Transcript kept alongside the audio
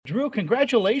Drew,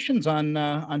 congratulations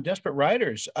on Desperate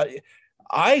Riders.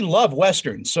 I love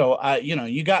westerns, so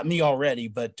you got me already.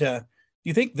 But do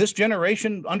you think this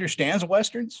generation understands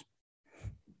westerns?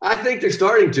 I think they're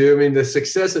starting to. I mean, the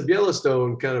success of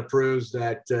Yellowstone kind of proves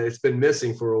that it's been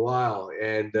missing for a while,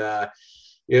 and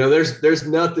there's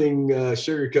nothing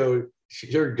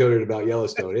sugarcoated about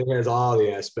Yellowstone. It has all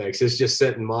the aspects. It's just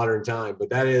set in modern time, but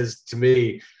that is, to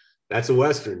me, that's a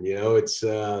western. It's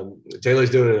Taylor's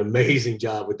doing an amazing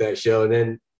job with that show, and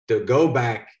then to go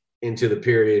back into the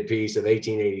period piece of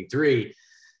 1883,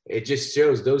 it just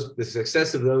shows the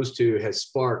success of those two has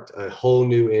sparked a whole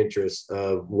new interest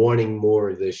of wanting more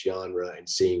of this genre and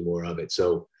seeing more of it.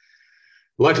 So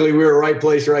luckily we were right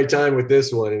place, right time with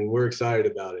this one, and we're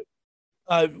excited about it.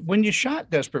 When you shot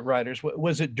Desperate Riders,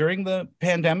 was it during the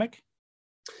pandemic?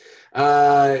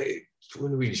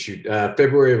 When did we shoot?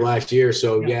 February of last year.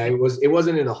 So yeah, it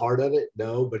wasn't in the heart of it,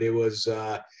 no, but it was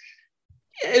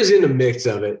in the mix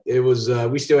of it. It was,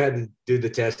 we still had to do the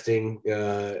testing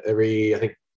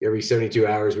every 72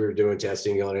 hours. We were doing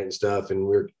testing on it and stuff, and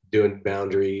we are doing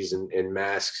boundaries and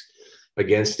masks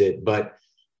against it. But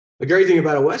the great thing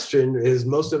about a Western is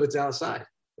most of it's outside.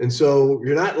 And so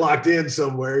you're not locked in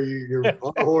somewhere. You're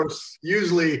on a horse,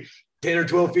 usually 10 or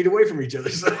 12 feet away from each other.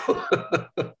 So.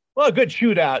 Well, a good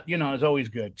shootout, is always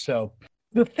good. So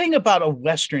the thing about a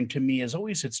Western to me is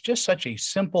always, it's just such a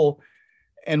simple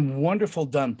and wonderful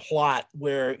done plot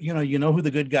where, you know who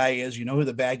the good guy is, you know who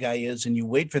the bad guy is, and you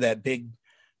wait for that big,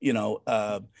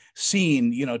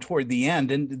 scene, toward the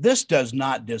end. And this does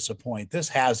not disappoint. This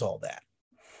has all that.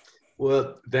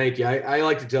 Well, thank you. I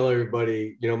like to tell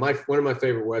everybody, one of my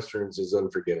favorite Westerns is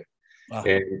Unforgiven. Wow.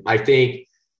 And I think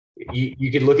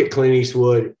you could look at Clint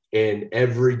Eastwood in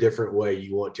every different way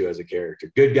you want to as a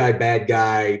character. Good guy, bad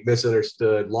guy,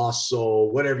 misunderstood, lost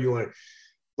soul, whatever you want.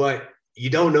 But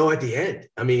you don't know at the end.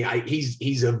 I mean,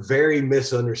 he's a very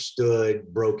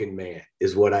misunderstood, broken man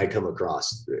is what I come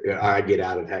across. I get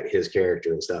out of his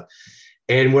character and stuff.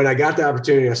 And when I got the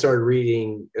opportunity, I started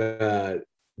reading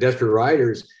Desperate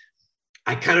Riders.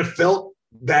 I kind of felt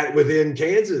that within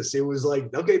Kansas. It was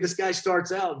like, okay, this guy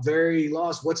starts out very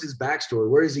lost. What's his backstory?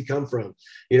 Where does he come from?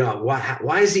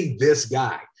 Why is he this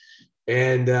guy?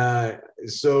 And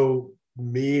so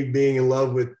me being in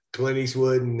love with Clint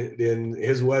Eastwood and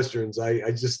his Westerns, I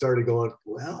just started going,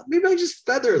 well, maybe I just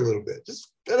feather a little bit.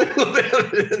 Just feather a little bit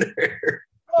of it in there.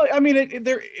 Well, I mean, it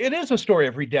is a story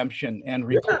of redemption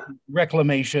and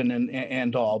reclamation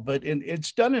and all, but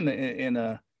it's done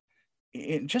in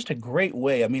just a great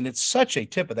way. I mean, it's such a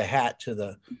tip of the hat to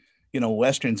the,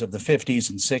 Westerns of the 50s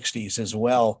and 60s as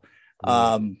well.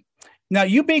 Mm-hmm. Now,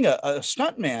 you being a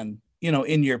stuntman,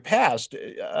 in your past,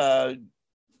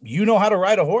 you know how to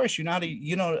ride a horse, you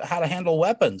know how to handle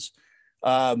weapons.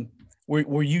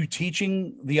 Were you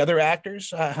teaching the other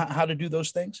actors how to do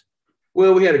those things?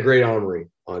 Well, we had a great armory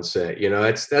on set.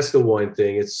 That's the one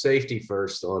thing. It's safety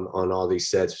first on all these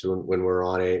sets when we're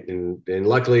on it. And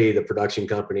luckily the production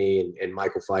company and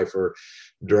Michael Pfeiffer,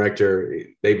 director,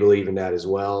 they believe in that as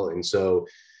well. And so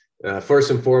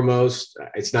first and foremost,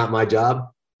 it's not my job.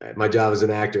 My job as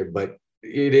an actor, but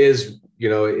it is,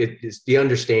 it's the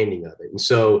understanding of it. And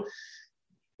so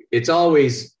it's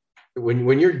always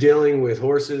when you're dealing with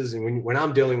horses, and when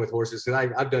I'm dealing with horses,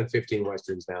 because I've done 15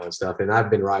 Westerns now and stuff, and I've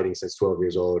been riding since 12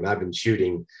 years old, and I've been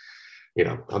shooting,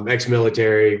 I'm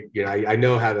ex-military, I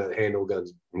know how to handle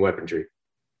guns and weaponry.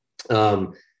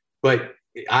 But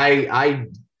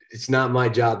it's not my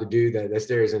job to do that. That's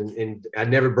theirs. And I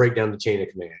never break down the chain of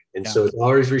command. And so it's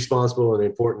always responsible and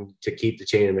important to keep the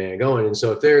chain of command going. And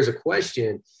so if there's a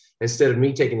question, instead of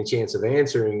me taking a chance of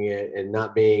answering it and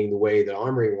not being the way the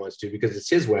armory wants to, because it's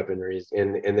his weaponry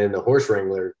and then the horse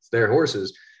wrangler, it's their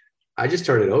horses, I just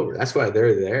turn it over. That's why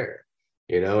they're there,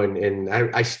 and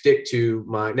I stick to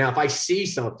now, if I see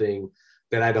something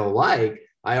that I don't like,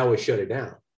 I always shut it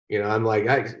down. I'm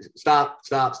like, stop.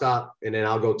 And then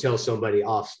I'll go tell somebody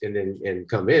off and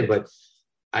come in. But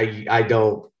I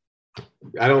don't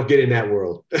get in that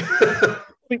world.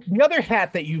 The other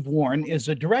hat that you've worn is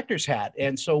a director's hat.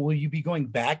 And so will you be going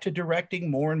back to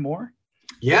directing more and more?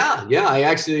 Yeah. I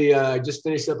actually just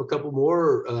finished up a couple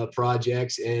more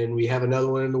projects, and we have another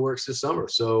one in the works this summer.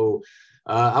 So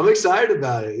I'm excited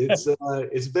about it.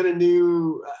 It's been a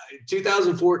new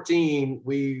 2014.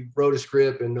 We wrote a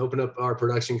script and opened up our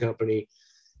production company.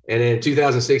 And in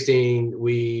 2016,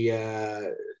 we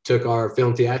took our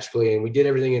film theatrically, and we did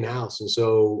everything in-house. And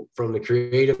so from the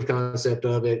creative concept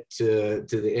of it to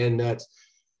the end nuts,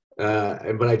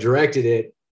 but I directed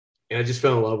it, and I just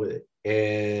fell in love with it.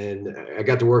 and I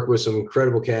got to work with some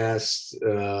incredible casts,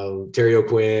 Terry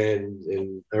O'Quinn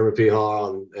and Irma P.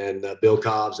 Hall and Bill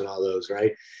Cobbs and all those,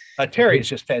 right? Terry is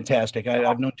just fantastic.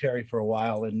 I've known Terry for a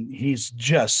while, and he's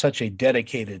just such a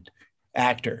dedicated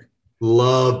actor.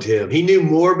 Loved him. He knew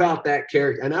more about that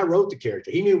character, and I wrote the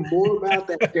character. He knew more about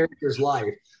that character's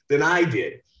life than I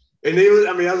did, and it was.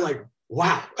 I mean, I was like,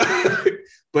 wow.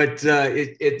 But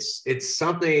it's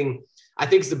something. I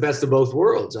think it's the best of both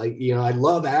worlds. I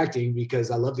love acting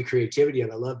because I love the creativity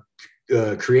and I love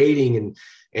creating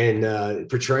and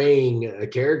portraying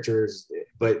characters.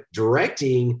 But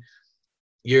directing,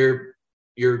 you're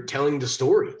telling the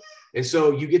story, and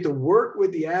so you get to work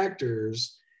with the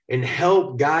actors and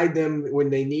help guide them when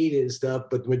they need it and stuff.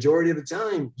 But the majority of the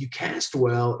time, you cast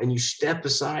well and you step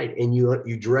aside and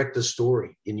you direct the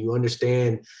story and you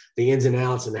understand the ins and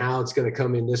outs and how it's going to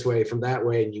come in this way from that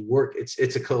way. And you work,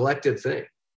 it's a collective thing.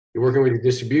 You're working with your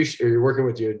distribution, or you're working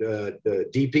with your the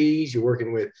DPs, you're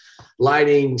working with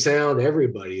lighting, sound,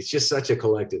 everybody. It's just such a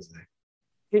collective thing.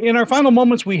 In our final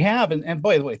moments we have, and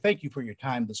by the way, thank you for your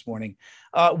time this morning.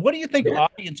 What do you think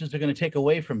audiences are going to take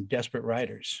away from Desperate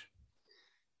Riders?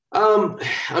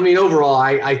 I mean, overall,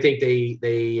 I think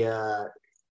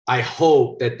I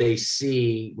hope that they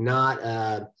see not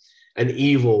an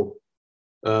evil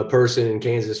person in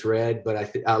Kansas Red,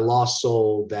 but a lost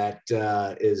soul that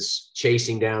is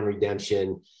chasing down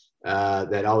redemption,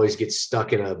 that always gets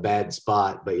stuck in a bad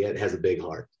spot, but yet has a big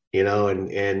heart,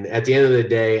 and at the end of the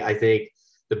day, I think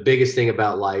the biggest thing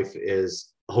about life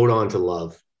is hold on to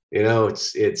love. I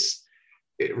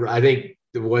think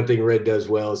the one thing Red does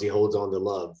well is he holds on to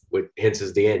love, which hence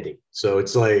is the ending. So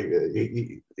it's like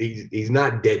he's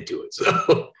not dead to it.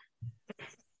 So,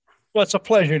 well, it's a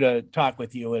pleasure to talk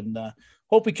with you, and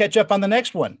hope we catch up on the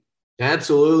next one.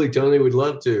 Absolutely, Tony. We'd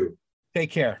love to.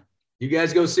 Take care. You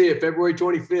guys go see it February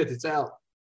 25th. It's out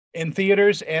in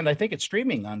theaters, and I think it's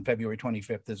streaming on February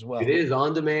 25th as well. It is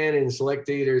on demand in select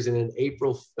theaters, and in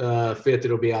April 5th,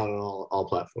 it'll be out on all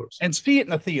platforms. And see it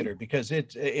in the theater because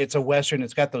it's a Western.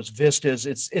 It's got those vistas.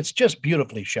 It's just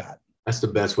beautifully shot. That's the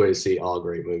best way to see all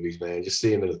great movies, man. Just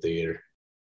see them in the theater.